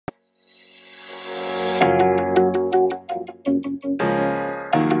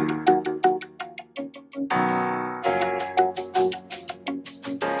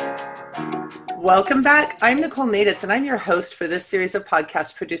Welcome back. I'm Nicole Naditz, and I'm your host for this series of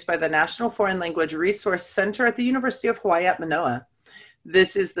podcasts produced by the National Foreign Language Resource Center at the University of Hawaii at Manoa.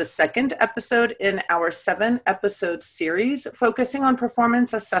 This is the second episode in our 7-episode series focusing on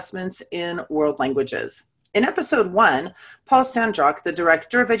performance assessments in world languages. In episode 1, Paul Sandrock, the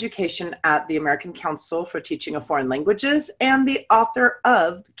Director of Education at the American Council for Teaching of Foreign Languages and the author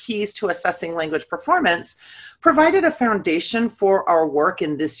of Keys to Assessing Language Performance, provided a foundation for our work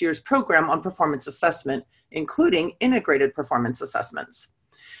in this year's program on performance assessment, including integrated performance assessments.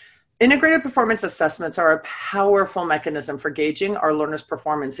 Integrated performance assessments are a powerful mechanism for gauging our learners'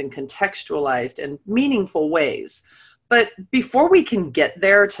 performance in contextualized and meaningful ways. But before we can get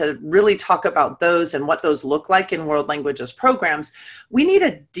there to really talk about those and what those look like in world languages programs, we need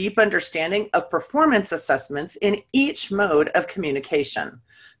a deep understanding of performance assessments in each mode of communication.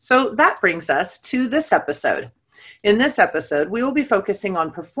 So that brings us to this episode. In this episode, we will be focusing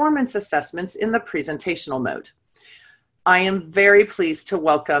on performance assessments in the presentational mode. I am very pleased to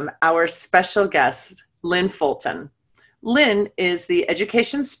welcome our special guest, Lynn Fulton. Lynn is the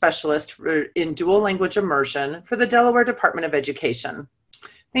Education Specialist in Dual Language Immersion for the Delaware Department of Education.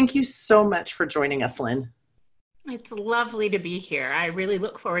 Thank you so much for joining us, Lynn. It's lovely to be here. I really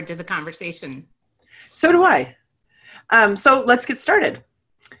look forward to the conversation. So do I. So let's get started.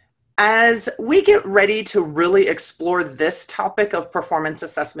 As we get ready to really explore this topic of performance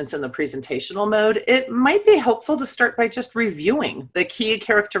assessments in the presentational mode, it might be helpful to start by just reviewing the key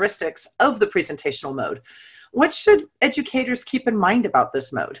characteristics of the presentational mode. What should educators keep in mind about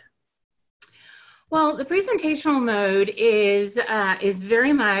this mode? Well, the presentational mode is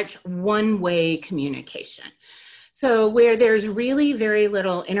very much one-way communication. So where there's really very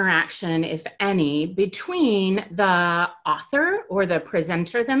little interaction, if any, between the author or the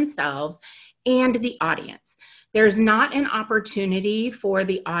presenter themselves and the audience. There's not an opportunity for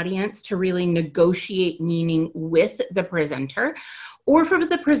the audience to really negotiate meaning with the presenter or for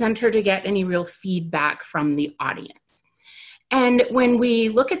the presenter to get any real feedback from the audience. And when we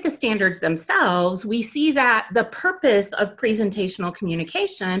look at the standards themselves, we see that the purpose of presentational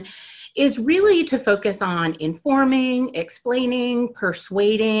communication is really to focus on informing, explaining,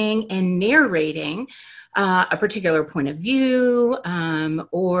 persuading, and narrating a particular point of view,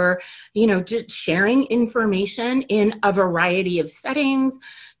 or, just sharing information in a variety of settings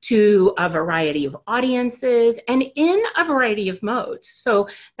to a variety of audiences and in a variety of modes. So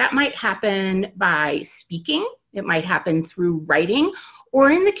that might happen by speaking, it might happen through writing,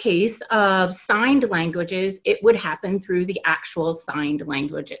 or in the case of signed languages, it would happen through the actual signed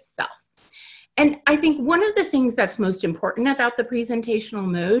language itself. And I think one of the things that's most important about the presentational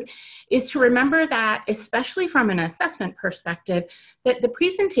mode is to remember that, especially from an assessment perspective, that the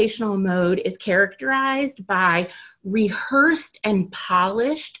presentational mode is characterized by rehearsed and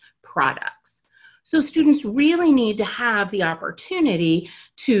polished products. So students really need to have the opportunity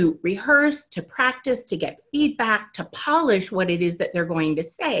to rehearse, to practice, to get feedback, to polish what it is that they're going to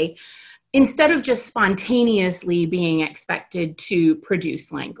say, instead of just spontaneously being expected to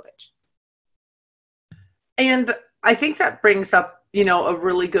produce language. And I think that brings up, a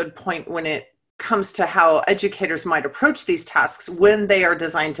really good point when it comes to how educators might approach these tasks when they are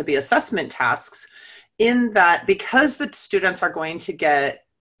designed to be assessment tasks, in that because the students are going to get,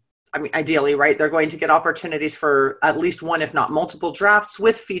 ideally, right, they're going to get opportunities for at least one, if not multiple drafts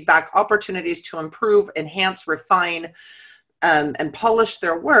with feedback, opportunities to improve, enhance, refine, and polish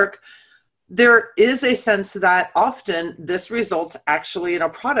their work. There is a sense that often this results actually in a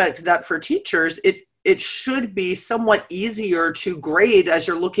product that for teachers, it should be somewhat easier to grade as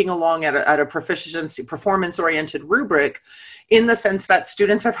you're looking along at a proficiency, performance-oriented rubric, in the sense that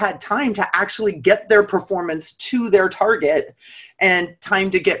students have had time to actually get their performance to their target and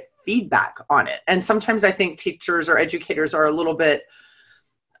time to get feedback on it. And sometimes I think teachers or educators are a little bit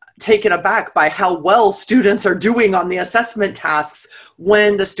taken aback by how well students are doing on the assessment tasks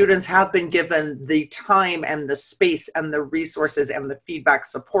when the students have been given the time and the space and the resources and the feedback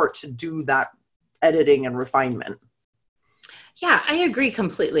support to do that editing and refinement. Yeah, I agree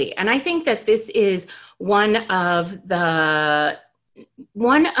completely. And I think that this is one of the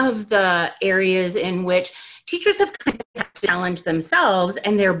areas in which teachers have kind of had to challenge themselves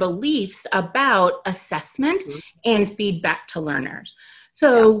and their beliefs about assessment and feedback to learners.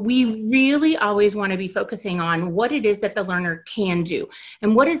 So we really always want to be focusing on what it is that the learner can do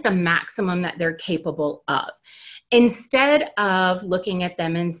and what is the maximum that they're capable of. instead of looking at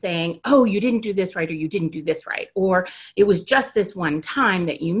them and saying, oh, you didn't do this right, or you didn't do this right, or it was just this one time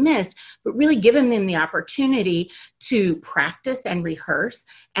that you missed, but really giving them the opportunity to practice and rehearse.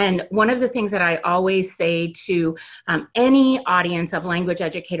 And one of the things that I always say to any audience of language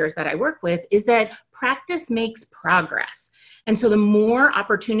educators that I work with is that practice makes progress. And so the more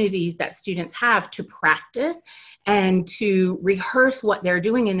opportunities that students have to practice and to rehearse what they're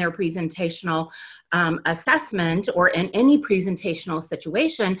doing in their presentational assessment or in any presentational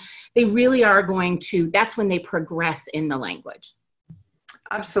situation, they really are going to, that's when they progress in the language.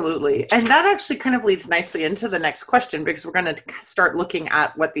 Absolutely. And that actually kind of leads nicely into the next question, because we're going to start looking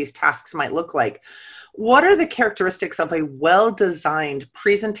at what these tasks might look like. What are the characteristics of a well-designed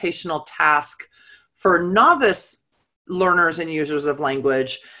presentational task for novice learners and users of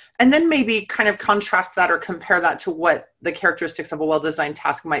language? And then maybe kind of contrast that or compare that to what the characteristics of a well-designed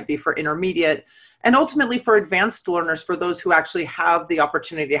task might be for intermediate and ultimately for advanced learners, for those who actually have the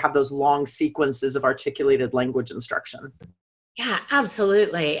opportunity to have those long sequences of articulated language instruction. Yeah,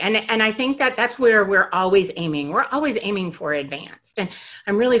 absolutely. And I think that that's where we're always aiming. We're always aiming for advanced. And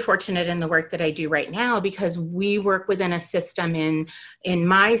I'm really fortunate in the work that I do right now, because we work within a system in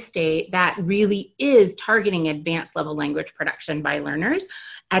my state that really is targeting advanced level language production by learners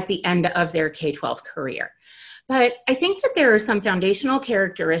at the end of their K-12 career. But I think that there are some foundational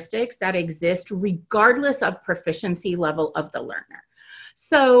characteristics that exist regardless of proficiency level of the learner.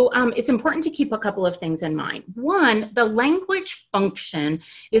 So it's important to keep a couple of things in mind. One, the language function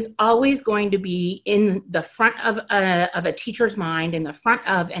is always going to be in the front of a teacher's mind, in the front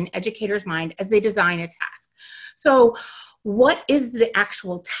of an educator's mind as they design a task. So what is the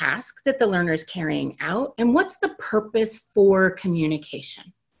actual task that the learner is carrying out, and what's the purpose for communication,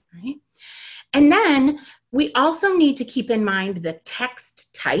 right? And then we also need to keep in mind the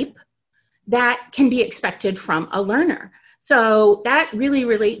text type that can be expected from a learner. So that really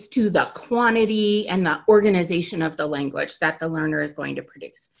relates to the quantity and the organization of the language that the learner is going to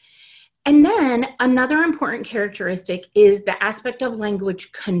produce. And then another important characteristic is the aspect of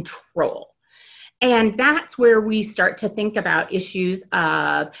language control. And that's where we start to think about issues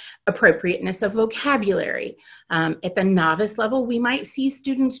of appropriateness of vocabulary. At the novice level, we might see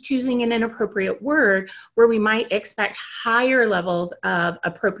students choosing an inappropriate word where we might expect higher levels of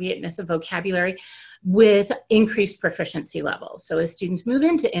appropriateness of vocabulary with increased proficiency levels. So as students move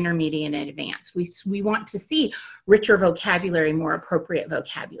into intermediate and advanced, we want to see richer vocabulary, more appropriate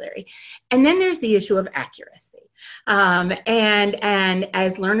vocabulary. And then there's the issue of accuracy. And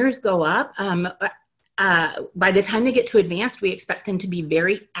as learners go up, by the time they get to advanced, we expect them to be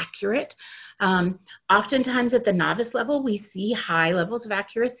very accurate. Oftentimes at the novice level, we see high levels of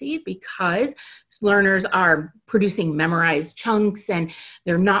accuracy because learners are producing memorized chunks and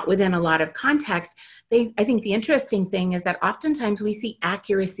they're not within a lot of context. I think the interesting thing is that oftentimes we see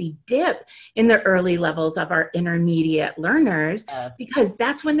accuracy dip in the early levels of our intermediate learners because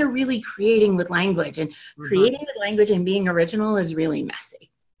that's when they're really creating with language, and creating with language and being original is really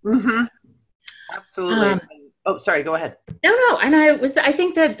messy. Absolutely. Oh, sorry, go ahead. No. And I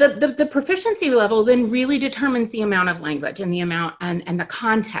think that the proficiency level then really determines the amount of language and the amount and the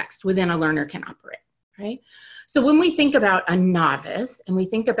context within a learner can operate, right? So when we think about a novice and we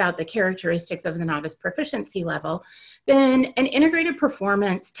think about the characteristics of the novice proficiency level, then an integrated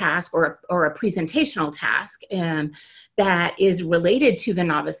performance task or a presentational task that is related to the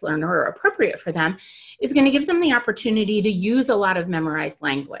novice learner or appropriate for them is going to give them the opportunity to use a lot of memorized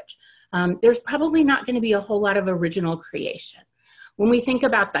language. There's probably not going to be a whole lot of original creation. When we think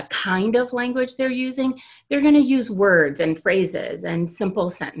about the kind of language they're using, they're going to use words and phrases and simple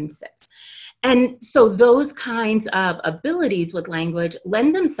sentences. And so those kinds of abilities with language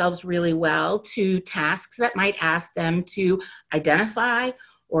lend themselves really well to tasks that might ask them to identify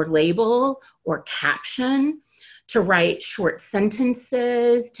or label or caption, to write short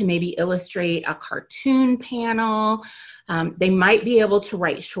sentences, to maybe illustrate a cartoon panel. They might be able to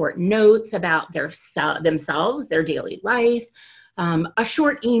write short notes about themselves, their daily life, a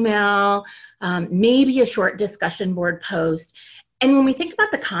short email, maybe a short discussion board post. And when we think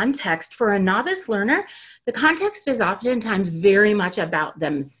about the context for a novice learner, the context is oftentimes very much about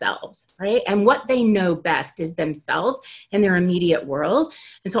themselves, right? And what they know best is themselves and their immediate world.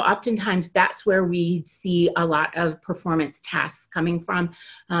 And so oftentimes that's where we see a lot of performance tasks coming from,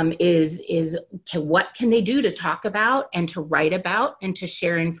 is okay, what can they do to talk about and to write about and to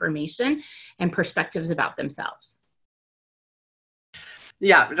share information and perspectives about themselves?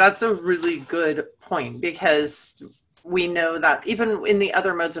 Yeah, that's a really good point, because we know that even in the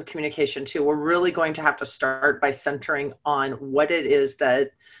other modes of communication too, we're really going to have to start by centering on what it is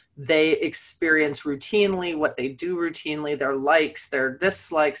that they experience routinely, what they do routinely, their likes, their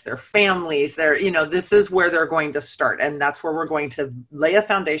dislikes, their families, this is where they're going to start. And that's where we're going to lay a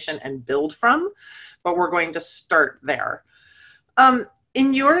foundation and build from, but we're going to start there.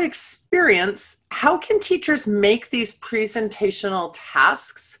 In your experience, how can teachers make these presentational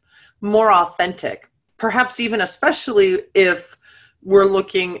tasks more authentic? Perhaps even especially if we're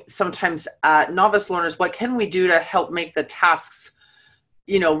looking sometimes at novice learners, what can we do to help make the tasks,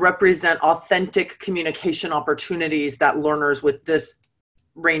 represent authentic communication opportunities that learners with this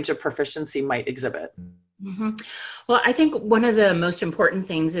range of proficiency might exhibit? Mm-hmm. Well, I think one of the most important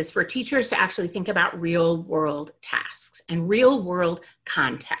things is for teachers to actually think about real world tasks and real world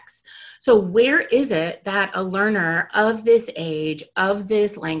context. So where is it that a learner of this age, of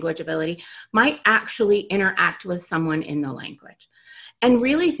this language ability, might actually interact with someone in the language? And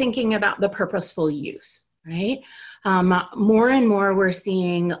really thinking about the purposeful use, right? More and more we're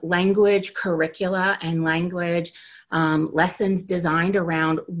seeing language curricula and language lessons designed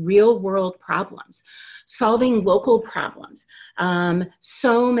around real world problems, solving local problems.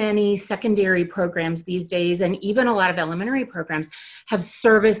 So many secondary programs these days, and even a lot of elementary programs, have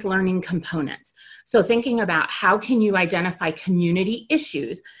service learning components. So thinking about how can you identify community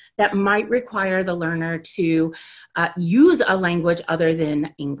issues that might require the learner to use a language other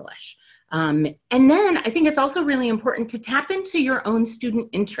than English. And then I think it's also really important to tap into your own student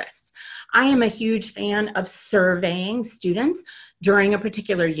interests. I am a huge fan of surveying students during a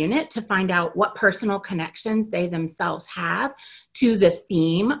particular unit to find out what personal connections they themselves have to the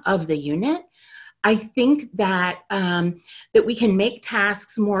theme of the unit. I think that that we can make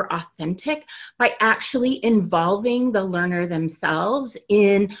tasks more authentic by actually involving the learner themselves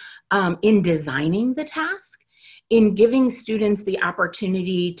in designing the task, in giving students the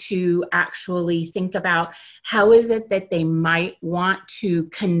opportunity to actually think about how is it that they might want to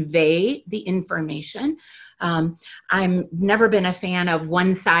convey the information. I've never been a fan of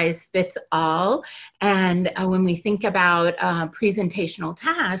one size fits all. And when we think about presentational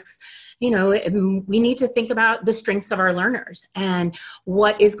tasks, we need to think about the strengths of our learners and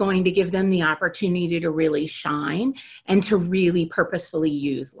what is going to give them the opportunity to really shine and to really purposefully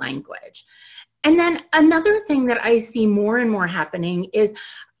use language. And then another thing that I see more and more happening is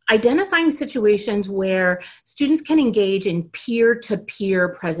identifying situations where students can engage in peer-to-peer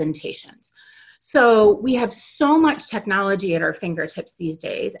presentations. So we have so much technology at our fingertips these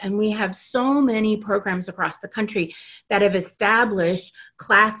days, and we have so many programs across the country that have established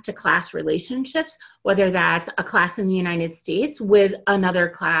class-to-class relationships, whether that's a class in the United States with another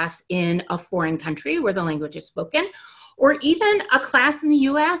class in a foreign country where the language is spoken, or even a class in the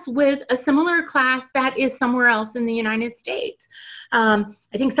US with a similar class that is somewhere else in the United States. I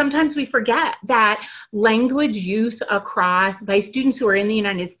think sometimes we forget that language use by students who are in the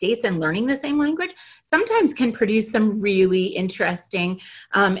United States and learning the same language sometimes can produce some really interesting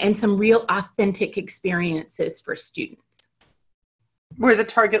and some real authentic experiences for students. Where the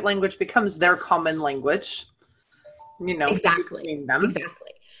target language becomes their common language, Exactly. between them.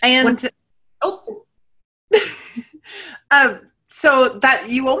 Exactly. And so that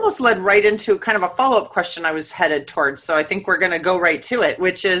you almost led right into kind of a follow-up question I was headed towards. So I think we're going to go right to it,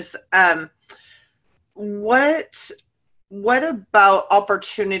 which is what about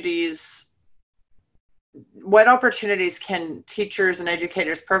opportunities? What opportunities can teachers and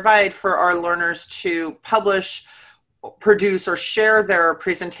educators provide for our learners to publish, produce, or share their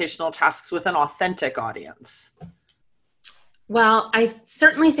presentational tasks with an authentic audience? Well, I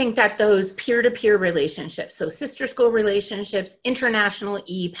certainly think that those peer-to-peer relationships, so sister school relationships, international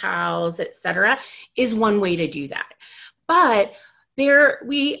e-pals, et cetera, is one way to do that. But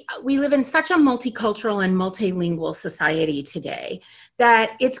we live in such a multicultural and multilingual society today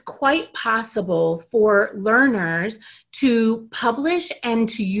that it's quite possible for learners to publish and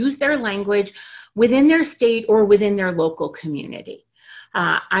to use their language within their state or within their local community.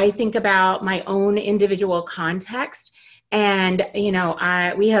 I think about my own individual context. And,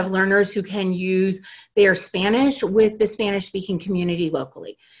 we have learners who can use their Spanish with the Spanish-speaking community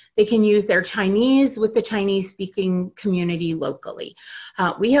locally. They can use their Chinese with the Chinese-speaking community locally.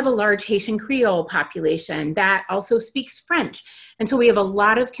 We have a large Haitian Creole population that also speaks French. And so we have a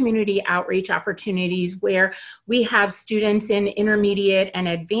lot of community outreach opportunities where we have students in intermediate and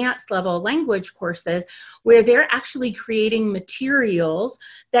advanced level language courses where they're actually creating materials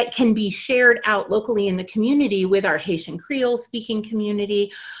that can be shared out locally in the community with our Haitian Creole speaking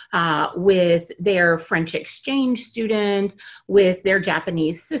community, with their French exchange students, with their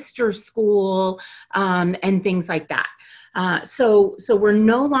Japanese sister school, and things like that. So we're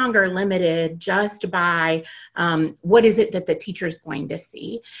no longer limited just by what is it that the teacher's going to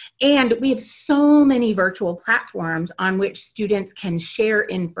see. And we have so many virtual platforms on which students can share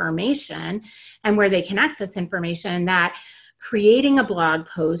information and where they can access information that creating a blog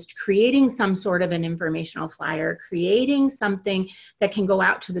post, creating some sort of an informational flyer, creating something that can go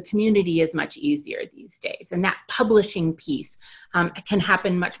out to the community is much easier these days. And that publishing piece can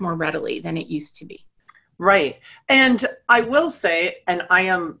happen much more readily than it used to be. Right. And I will say, and I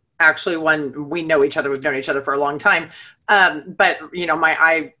am actually we know each other, we've known each other for a long time. But,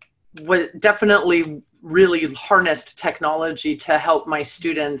 I was definitely really harnessed technology to help my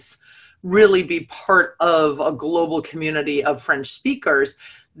students really be part of a global community of French speakers.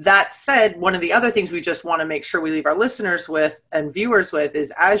 That said, one of the other things we just want to make sure we leave our listeners with and viewers with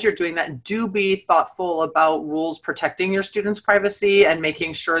is, as you're doing that, do be thoughtful about rules protecting your students' privacy and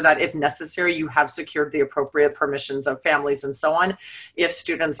making sure that if necessary, you have secured the appropriate permissions of families and so on. If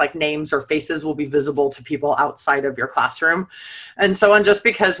students like names or faces will be visible to people outside of your classroom and so on, just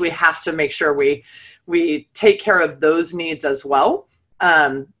because we have to make sure we take care of those needs as well.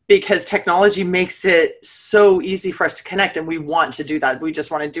 Because technology makes it so easy for us to connect, and we want to do that. We just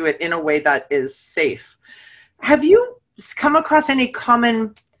want to do it in a way that is safe. Have you come across any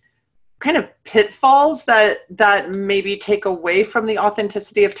common kind of pitfalls that maybe take away from the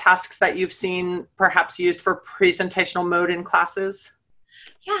authenticity of tasks that you've seen perhaps used for presentational mode in classes?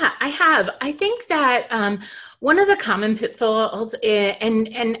 Yeah, I have. I think that one of the common pitfalls,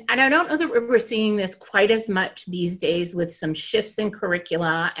 and I don't know that we're seeing this quite as much these days with some shifts in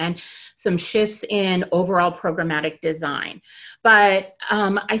curricula and some shifts in overall programmatic design. But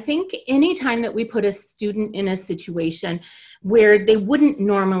I think anytime that we put a student in a situation where they wouldn't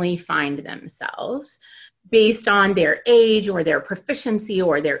normally find themselves, based on their age or their proficiency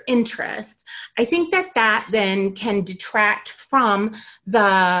or their interests, I think that then can detract from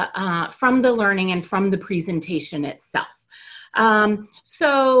the learning and from the presentation itself.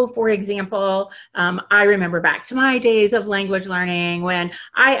 So for example, I remember back to my days of language learning when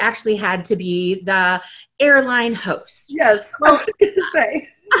I actually had to be the airline host. Yes, I was going to say.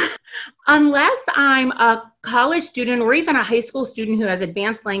 Unless I'm a college student or even a high school student who has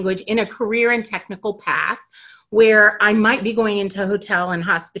advanced language in a career and technical path where I might be going into hotel and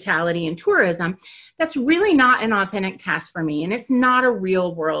hospitality and tourism, that's really not an authentic task for me. And it's not a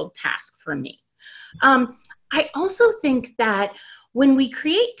real world task for me. I also think that when we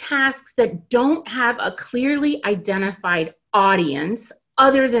create tasks that don't have a clearly identified audience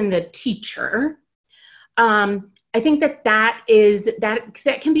other than the teacher, I think that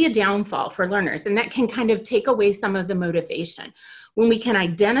can be a downfall for learners, and that can kind of take away some of the motivation. When we can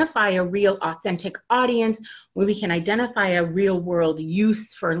identify a real authentic audience, when we can identify a real world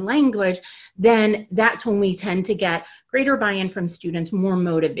use for language, then that's when we tend to get greater buy-in from students, more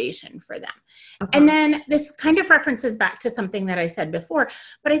motivation for them. And then this kind of references back to something that I said before,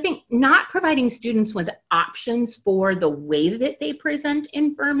 but I think not providing students with options for the way that they present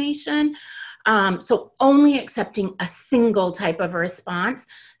information, so only accepting a single type of response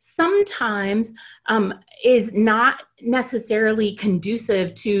sometimes is not necessarily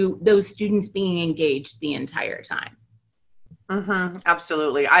conducive to those students being engaged the entire time.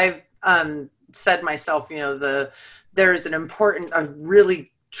 Absolutely. I've said myself, there's a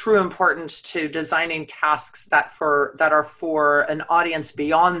really true importance to designing tasks that are for an audience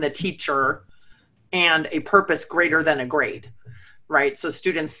beyond the teacher and a purpose greater than a grade. Right. So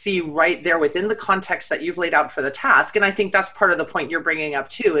students see right there within the context that you've laid out for the task. And I think that's part of the point you're bringing up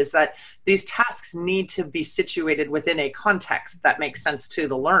too, is that these tasks need to be situated within a context that makes sense to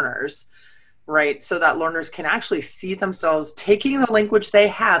the learners, right? So that learners can actually see themselves taking the language they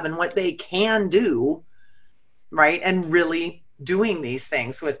have and what they can do, right? And really doing these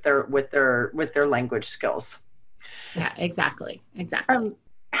things with their language skills. Yeah, exactly.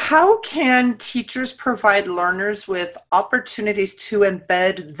 How can teachers provide learners with opportunities to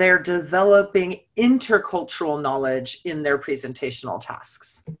embed their developing intercultural knowledge in their presentational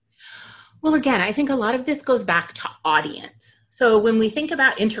tasks? Well, again, I think a lot of this goes back to audience. So when we think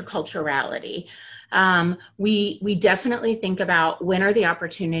about interculturality, we definitely think about what are the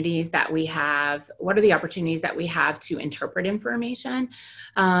opportunities that we have to interpret information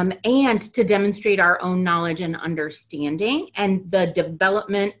and to demonstrate our own knowledge and understanding and the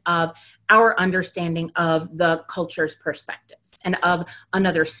development of our understanding of the culture's perspectives and of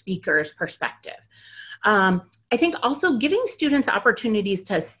another speaker's perspective. I think also giving students opportunities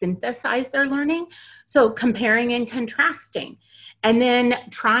to synthesize their learning, so comparing and contrasting, and then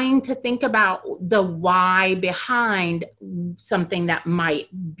trying to think about the why behind something that might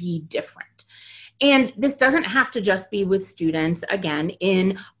be different. And this doesn't have to just be with students, again,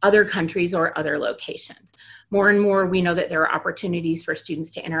 in other countries or other locations. More and more, we know that there are opportunities for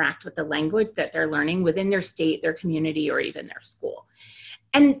students to interact with the language that they're learning within their state, their community, or even their school.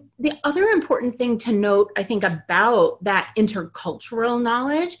 And the other important thing to note, I think, about that intercultural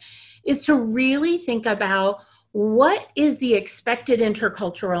knowledge is to really think about what is the expected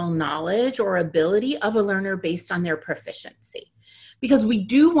intercultural knowledge or ability of a learner based on their proficiency. Because we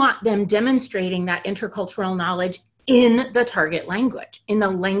do want them demonstrating that intercultural knowledge in the target language, in the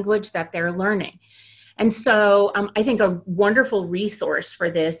language that they're learning. And so I think a wonderful resource for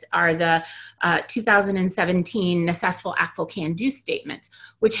this are the 2017 Necessful, Actful, Can-Do statements,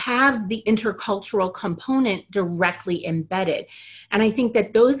 which have the intercultural component directly embedded. And I think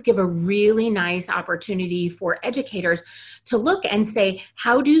that those give a really nice opportunity for educators to look and say,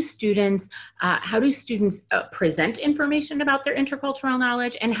 how do students present information about their intercultural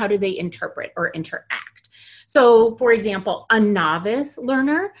knowledge, and how do they interpret or interact? So, for example, a novice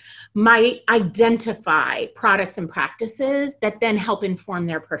learner might identify products and practices that then help inform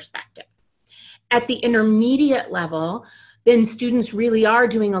their perspective. At the intermediate level, then students really are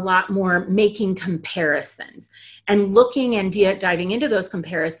doing a lot more making comparisons and looking and diving into those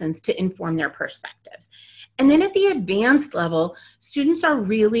comparisons to inform their perspectives. And then at the advanced level, students are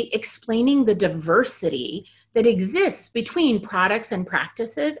really explaining the diversity that exists between products and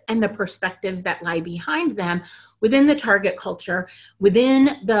practices and the perspectives that lie behind them within the target culture, within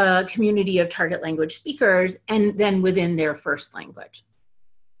the community of target language speakers, and then within their first language.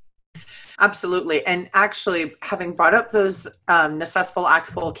 Absolutely. And actually, having brought up those Necessful,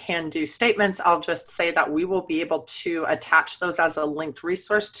 Actful, Can-Do statements, I'll just say that we will be able to attach those as a linked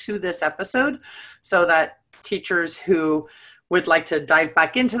resource to this episode so that teachers who would like to dive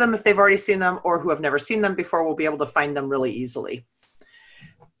back into them if they've already seen them, or who have never seen them before, will be able to find them really easily.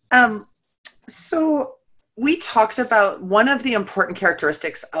 So we talked about one of the important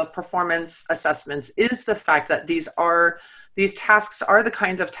characteristics of performance assessments is the fact that these tasks are the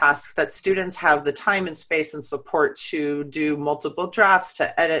kinds of tasks that students have the time and space and support to do multiple drafts,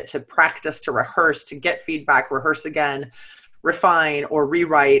 to edit, to practice, to rehearse, to get feedback, rehearse again, refine or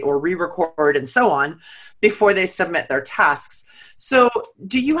rewrite or re-record, and so on, before they submit their tasks. So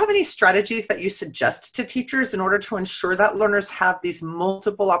do you have any strategies that you suggest to teachers in order to ensure that learners have these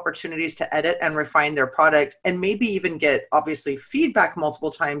multiple opportunities to edit and refine their product, and maybe even get, obviously, feedback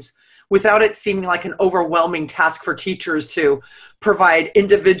multiple times without it seeming like an overwhelming task for teachers to provide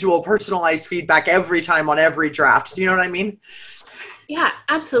individual personalized feedback every time on every draft? Do you know what I mean? Yeah,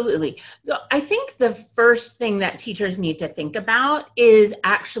 absolutely. So I think the first thing that teachers need to think about is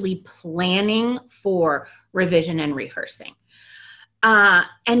actually planning for revision and rehearsing.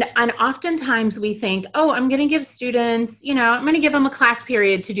 And oftentimes we think, oh, I'm going to give students, I'm going to give them a class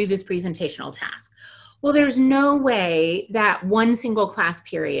period to do this presentational task. Well, there's no way that one single class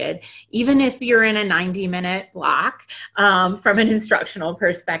period, even if you're in a 90-minute block from an instructional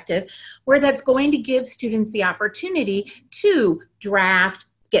perspective, where that's going to give students the opportunity to draft,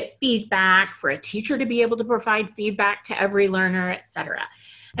 get feedback, for a teacher to be able to provide feedback to every learner, et cetera.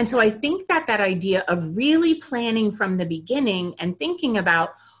 And so I think that idea of really planning from the beginning and thinking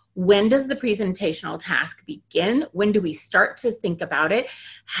about, when does the presentational task begin? When do we start to think about it?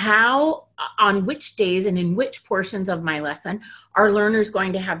 How, on which days and in which portions of my lesson are learners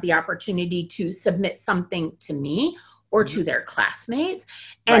going to have the opportunity to submit something to me or to their classmates?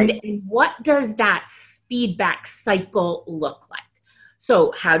 And what does that feedback cycle look like?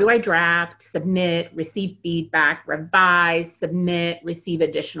 So how do I draft, submit, receive feedback, revise, submit, receive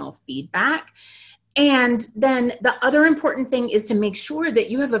additional feedback? And then the other important thing is to make sure that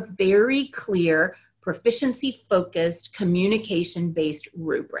you have a very clear, proficiency-focused, communication-based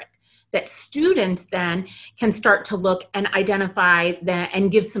rubric that students then can start to look and identify that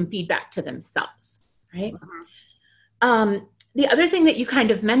and give some feedback to themselves, right? The other thing that you kind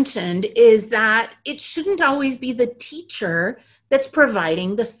of mentioned is that it shouldn't always be the teacher that's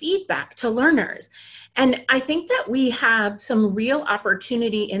providing the feedback to learners. And I think that we have some real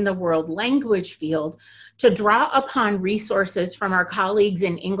opportunity in the world language field to draw upon resources from our colleagues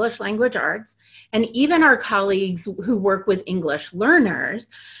in English language arts and even our colleagues who work with English learners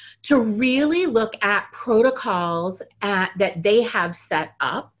to really look at protocols that they have set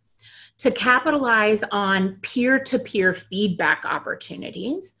up to capitalize on peer-to-peer feedback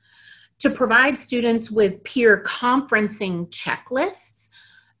opportunities, to provide students with peer conferencing checklists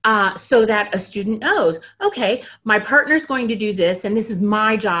so that a student knows, okay, my partner's going to do this and this is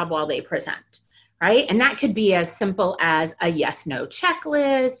my job while they present, right? And that could be as simple as a yes-no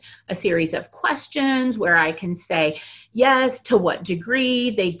checklist, a series of questions where I can say, yes, to what degree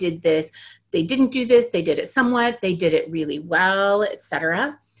they did this they didn't do this, they did it somewhat, they did it really well,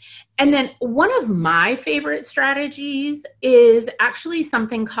 etc. And then one of my favorite strategies is actually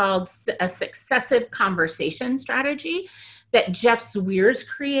something called a successive conversation strategy that Jeff Swears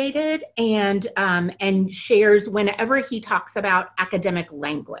created and shares whenever he talks about academic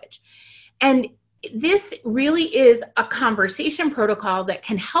language. And this really is a conversation protocol that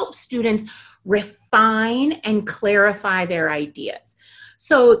can help students refine and clarify their ideas.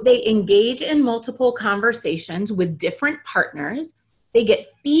 So they engage in multiple conversations with different partners. They get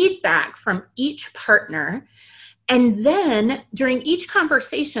feedback from each partner. And then during each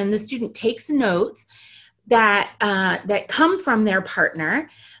conversation, the student takes notes that come from their partner.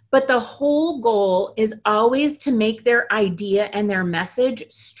 But the whole goal is always to make their idea and their message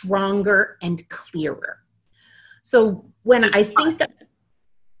stronger and clearer. So when I think that,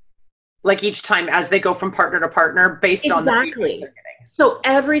 like each time as they go from partner to partner based on the feedback they're getting. So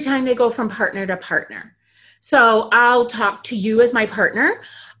every time they go from partner to partner. So I'll talk to you as my partner.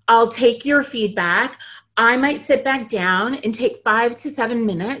 I'll take your feedback. I might sit back down and take 5 to 7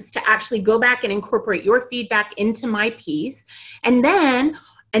 minutes to actually go back and incorporate your feedback into my piece. And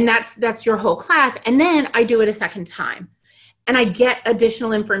that's your whole class. And then I do it a second time and I get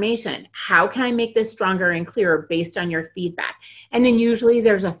additional information. How can I make this stronger and clearer based on your feedback? And then usually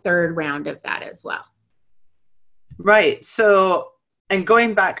there's a third round of that as well. Right. So, and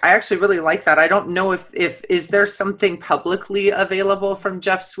going back, I actually really like that. I don't know if is there something publicly available from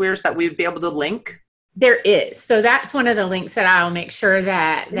Jeff Swears that we'd be able to link? There is. So that's one of the links that I'll make sure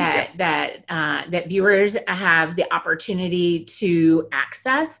that viewers have the opportunity to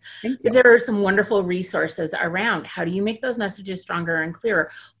access. There are some wonderful resources around how do you make those messages stronger and clearer?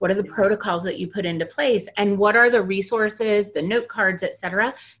 What are the protocols that you put into place? And what are the resources, the note cards, et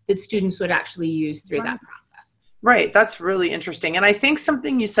cetera, that students would actually use through that process? Right. That's really interesting. And I think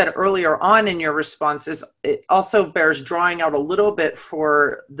something you said earlier on in your response is it also bears drawing out a little bit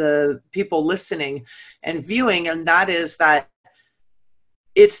for the people listening and viewing. And that is that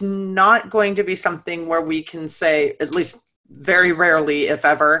it's not going to be something where we can say, at least very rarely, if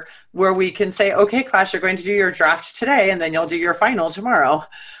ever, where we can say, okay, class, you're going to do your draft today and then you'll do your final tomorrow.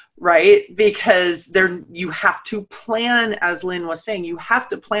 Right? Because you have to plan, as Lynn was saying, you have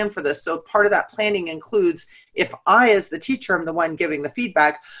to plan for this. So part of that planning includes, if I, as the teacher, am the one giving the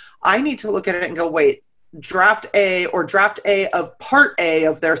feedback, I need to look at it and go, wait, draft A or draft A of part A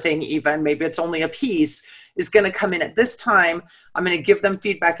of their thing, even, maybe it's only a piece, is going to come in at this time. I'm going to give them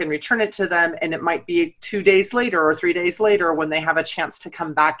feedback and return it to them. And it might be 2 days later or 3 days later when they have a chance to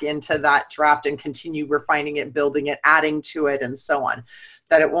come back into that draft and continue refining it, building it, adding to it, and so on.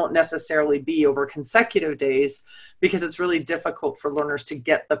 That it won't necessarily be over consecutive days because it's really difficult for learners to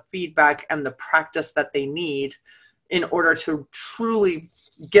get the feedback and the practice that they need in order to truly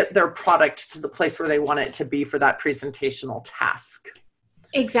get their product to the place where they want it to be for that presentational task.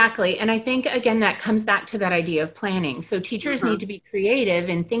 Exactly. And I think, again, that comes back to that idea of planning. So teachers need to be creative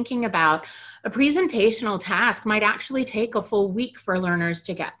in thinking about a presentational task might actually take a full week for learners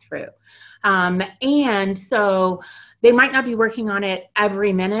to get through. And so they might not be working on it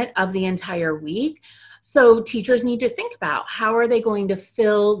every minute of the entire week. So teachers need to think about how are they going to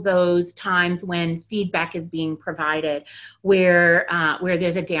fill those times when feedback is being provided, where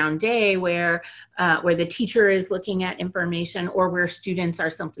there's a down day, where the teacher is looking at information, or where students are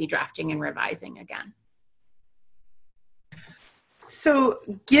simply drafting and revising again. So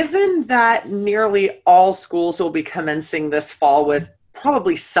given that nearly all schools will be commencing this fall with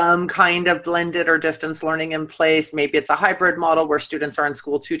probably some kind of blended or distance learning in place. Maybe it's a hybrid model where students are in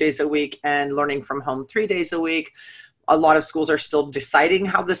school 2 days a week and learning from home 3 days a week. A lot of schools are still deciding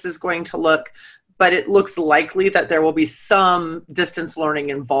how this is going to look, but it looks likely that there will be some distance learning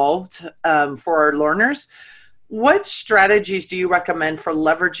involved for our learners. What strategies do you recommend for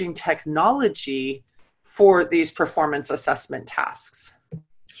leveraging technology for these performance assessment tasks?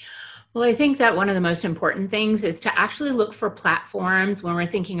 Well, I think that one of the most important things is to actually look for platforms when we're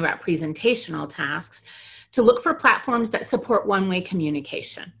thinking about presentational tasks, to look for platforms that support one-way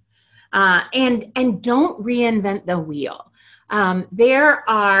communication and don't reinvent the wheel. There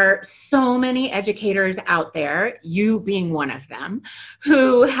are so many educators out there, you being one of them,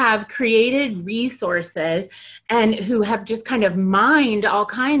 who have created resources and who have just kind of mined all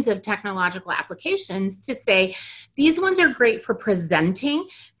kinds of technological applications to say, these ones are great for presenting,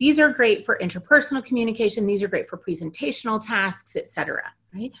 these are great for interpersonal communication, these are great for presentational tasks, etc.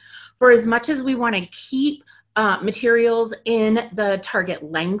 Right? For as much as we want to keep materials in the target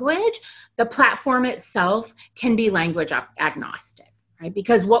language, the platform itself can be language agnostic, right?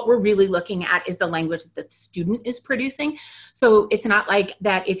 Because what we're really looking at is the language that the student is producing. So it's not like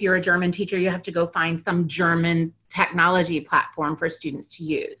that if you're a German teacher, you have to go find some German technology platform for students to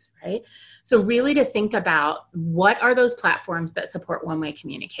use, right? So really to think about what are those platforms that support one-way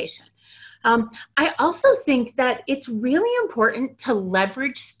communication. I also think that it's really important to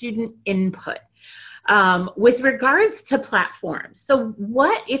leverage student input with regards to platforms. So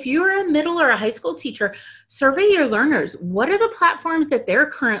what, if you're a middle or a high school teacher, survey your learners. What are the platforms that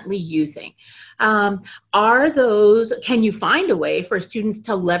they're currently using? Can you find a way for students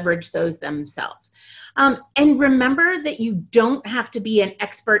to leverage those themselves? And remember that you don't have to be an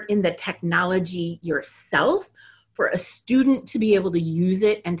expert in the technology yourself for a student to be able to use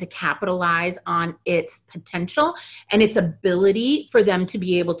it and to capitalize on its potential and its ability for them to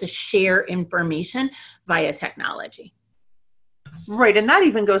be able to share information via technology. Right, and that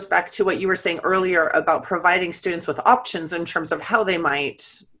even goes back to what you were saying earlier about providing students with options in terms of how they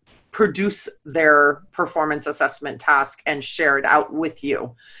might produce their performance assessment task and share it out with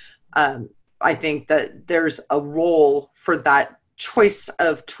you. I think that there's a role for that choice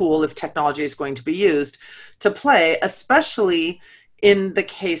of tool, if technology is going to be used, to play, especially in the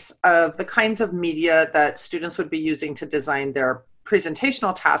case of the kinds of media that students would be using to design their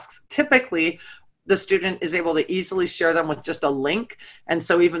presentational tasks. Typically, the student is able to easily share them with just a link. And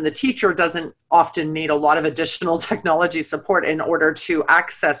so even the teacher doesn't often need a lot of additional technology support in order to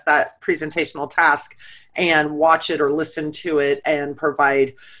access that presentational task and watch it or listen to it and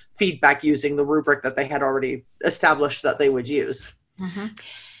provide feedback using the rubric that they had already established that they would use. Mm-hmm.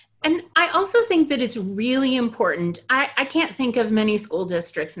 And I also think that it's really important. I can't think of many school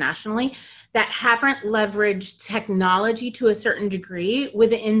districts nationally that haven't leveraged technology to a certain degree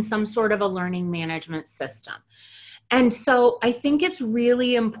within some sort of a learning management system. And so I think it's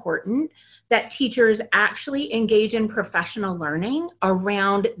really important that teachers actually engage in professional learning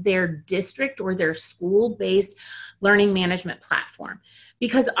around their district or their school-based learning management platform,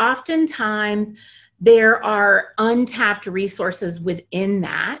 because oftentimes there are untapped resources within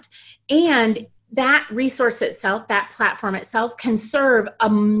that, and that resource itself, that platform itself, can serve a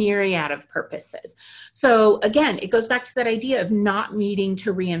myriad of purposes. So again, it goes back to that idea of not needing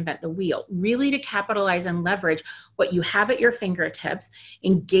to reinvent the wheel, really to capitalize and leverage what you have at your fingertips,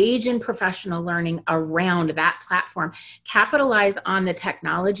 engage in professional learning around that platform, capitalize on the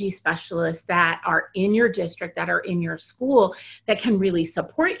technology specialists that are in your district, that are in your school, that can really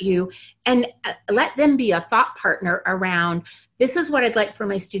support you, and let them be a thought partner around, this is what I'd like for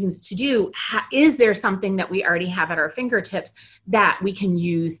my students to do. Is there something that we already have at our fingertips that we can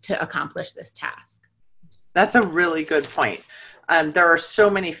use to accomplish this task? That's a really good point. There are so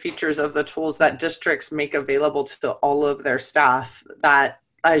many features of the tools that districts make available to all of their staff that,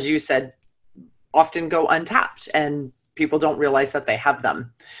 as you said, often go untapped and people don't realize that they have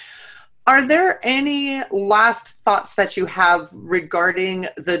them. Are there any last thoughts that you have regarding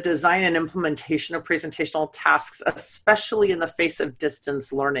the design and implementation of presentational tasks, especially in the face of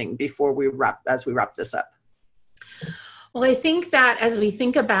distance learning, before we wrap this up? Well, I think that as we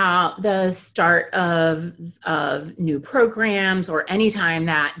think about the start of new programs or any time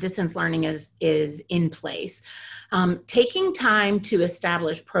that distance learning is in place, taking time to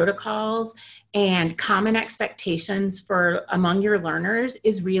establish protocols and common expectations for among your learners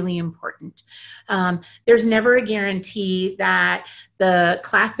is really important. There's never a guarantee that the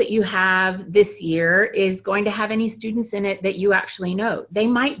class that you have this year is going to have any students in it that you actually know. They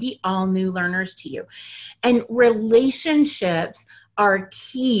might be all new learners to you. And relationships are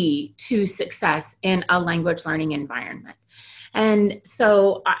key to success in a language learning environment. And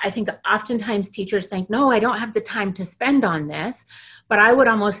so I think oftentimes teachers think, no, I don't have the time to spend on this. But I would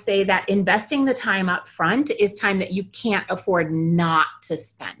almost say that investing the time up front is time that you can't afford not to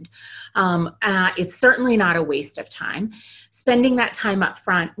spend. It's certainly not a waste of time. Spending that time up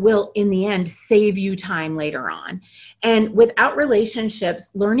front will, in the end, save you time later on. And without relationships,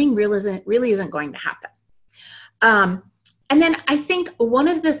 learning really isn't going to happen. And then I think one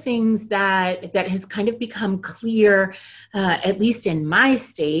of the things that has kind of become clear, at least in my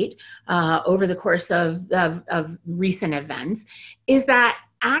state, over the course of recent events, is that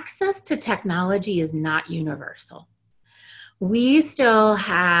access to technology is not universal. We still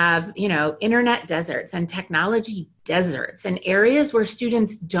have, internet deserts and technology deserts and areas where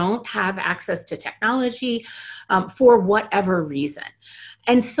students don't have access to technology for whatever reason.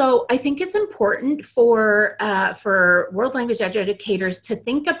 And so I think it's important for world language educators to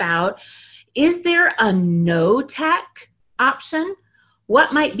think about, is there a no tech option?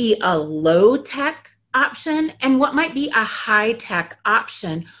 What might be a low tech option? And what might be a high tech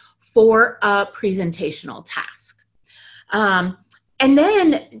option for a presentational task? And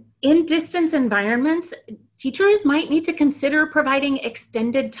then in distance environments, teachers might need to consider providing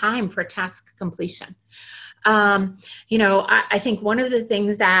extended time for task completion. I think one of the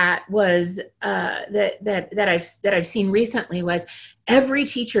things that was that I've seen recently was every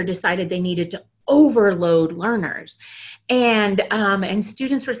teacher decided they needed to overload learners, and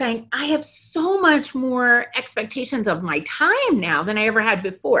students were saying, I have so much more expectations of my time now than I ever had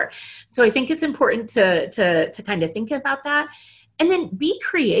before. So I think it's important to kind of think about that, and then be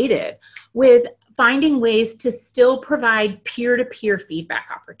creative with finding ways to still provide peer-to-peer feedback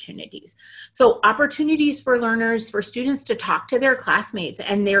opportunities. So opportunities for learners, for students to talk to their classmates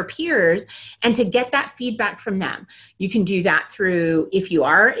and their peers and to get that feedback from them. You can do that through, if you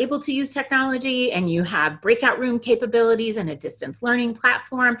are able to use technology and you have breakout room capabilities and a distance learning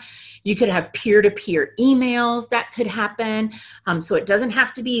platform, you could have peer-to-peer emails that could happen. So it doesn't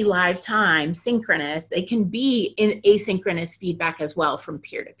have to be live time, synchronous. They can be in asynchronous feedback as well from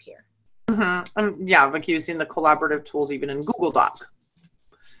peer-to-peer. Mm-hmm. And yeah, like using the collaborative tools even in Google Doc.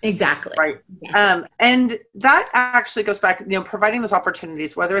 Exactly. Right. Exactly. And that actually goes back, providing those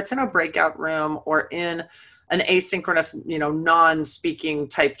opportunities, whether it's in a breakout room or in an asynchronous, non-speaking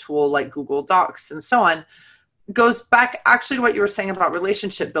type tool like Google Docs and so on, goes back actually to what you were saying about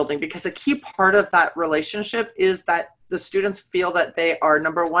relationship building, because a key part of that relationship is that the students feel that they are,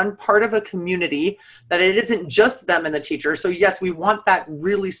 number one, part of a community, that it isn't just them and the teacher. So yes, we want that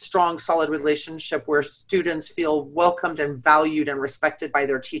really strong, solid relationship where students feel welcomed and valued and respected by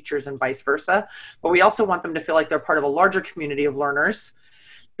their teachers and vice versa. But we also want them to feel like they're part of a larger community of learners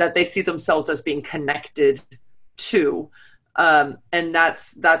that they see themselves as being connected to. And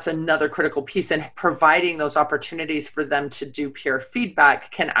that's another critical piece, and providing those opportunities for them to do peer feedback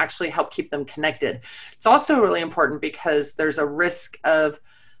can actually help keep them connected. It's also really important because there's a risk of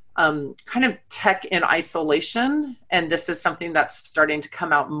kind of tech in isolation, and this is something that's starting to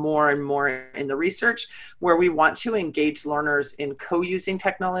come out more and more in the research, where we want to engage learners in co-using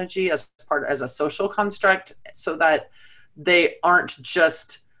technology as a social construct, so that they aren't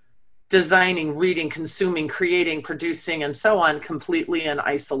just designing, reading, consuming, creating, producing, and so on completely in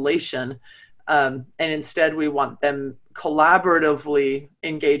isolation. And instead, we want them collaboratively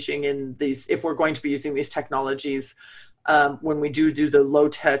engaging in these, if we're going to be using these technologies, when we do the low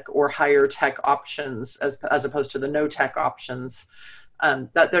tech or higher tech options, as opposed to the no tech options,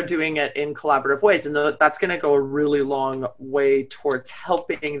 that they're doing it in collaborative ways. And that's going to go a really long way towards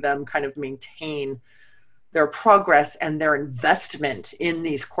helping them kind of maintain their progress and their investment in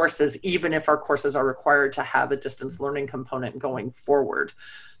these courses, even if our courses are required to have a distance learning component going forward.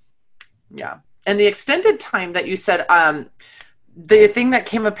 Yeah. And the extended time that you said, the thing that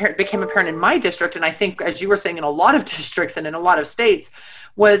became apparent in my district, and I think, as you were saying, in a lot of districts and in a lot of states,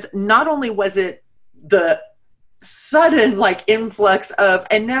 was not only was it the sudden influx of,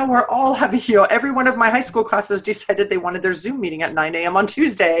 and now we're all having, every one of my high school classes decided they wanted their Zoom meeting at 9 a.m. on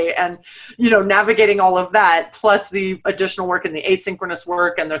Tuesday, and, navigating all of that, plus the additional work and the asynchronous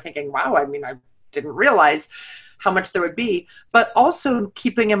work. And they're thinking, wow, I didn't realize how much there would be. But also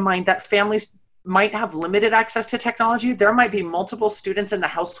keeping in mind that families might have limited access to technology. There might be multiple students in the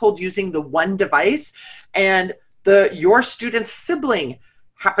household using the one device, and your student's sibling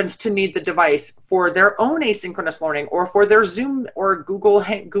happens to need the device for their own asynchronous learning, or for their Zoom or Google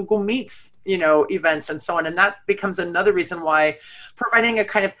Meets, events and so on. And that becomes another reason why providing a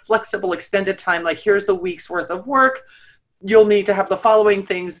kind of flexible extended time, like here's the week's worth of work, you'll need to have the following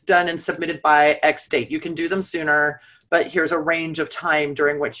things done and submitted by X date. You can do them sooner, but here's a range of time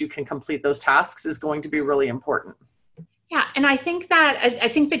during which you can complete those tasks, is going to be really important. Yeah, and I think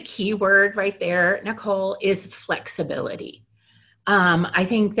the key word right there, Nicole, is flexibility. I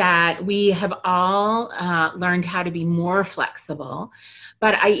think that we have all learned how to be more flexible,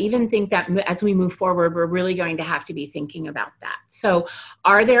 but I even think that as we move forward, we're really going to have to be thinking about that. So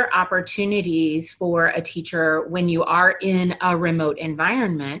are there opportunities for a teacher, when you are in a remote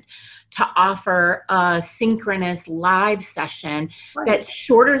environment, to offer a synchronous live session that's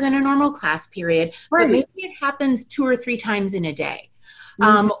shorter than a normal class period, but maybe it happens 2 or 3 times in a day?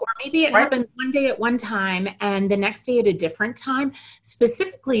 Or maybe it happens one day at one time and the next day at a different time,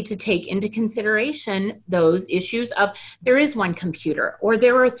 specifically to take into consideration those issues of, there is one computer, or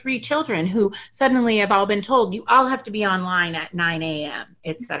there are 3 children who suddenly have all been told, you all have to be online at 9 a.m.,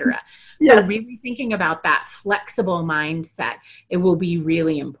 etc. Yes. So really thinking about that flexible mindset, it will be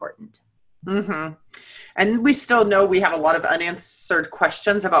really important. Mm-hmm. And we still know we have a lot of unanswered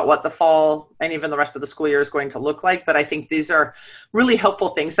questions about what the fall and even the rest of the school year is going to look like. But I think these are really helpful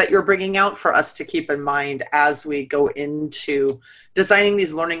things that you're bringing out for us to keep in mind as we go into designing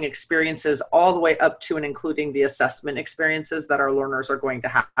these learning experiences all the way up to and including the assessment experiences that our learners are going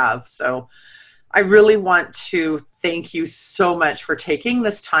to have. So I really want to thank you so much for taking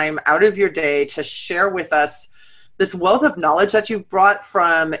this time out of your day to share with us this wealth of knowledge that you've brought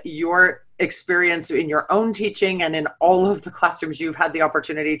from your experience in your own teaching and in all of the classrooms you've had the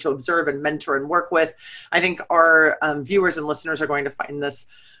opportunity to observe and mentor and work with. I think our viewers and listeners are going to find this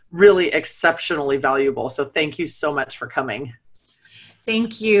really exceptionally valuable. So thank you so much for coming.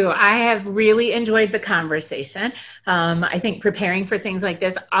 Thank you. I have really enjoyed the conversation. I think preparing for things like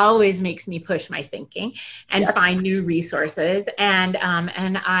this always makes me push my thinking and find new resources. And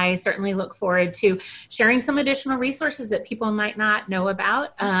I certainly look forward to sharing some additional resources that people might not know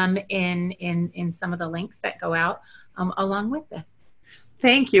about in some of the links that go out along with this.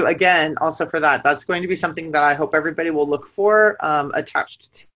 Thank you again also for that. That's going to be something that I hope everybody will look for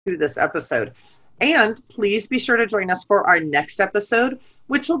attached to this episode. And please be sure to join us for our next episode,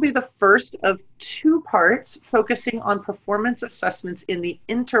 which will be the first of 2 parts focusing on performance assessments in the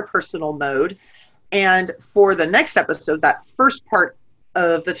interpersonal mode. And for the next episode, that first part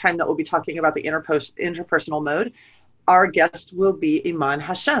of the time that we'll be talking about the interpersonal mode, our guest will be Iman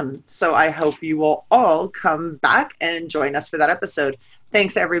Hashem. So I hope you will all come back and join us for that episode.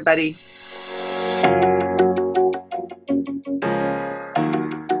 Thanks, everybody.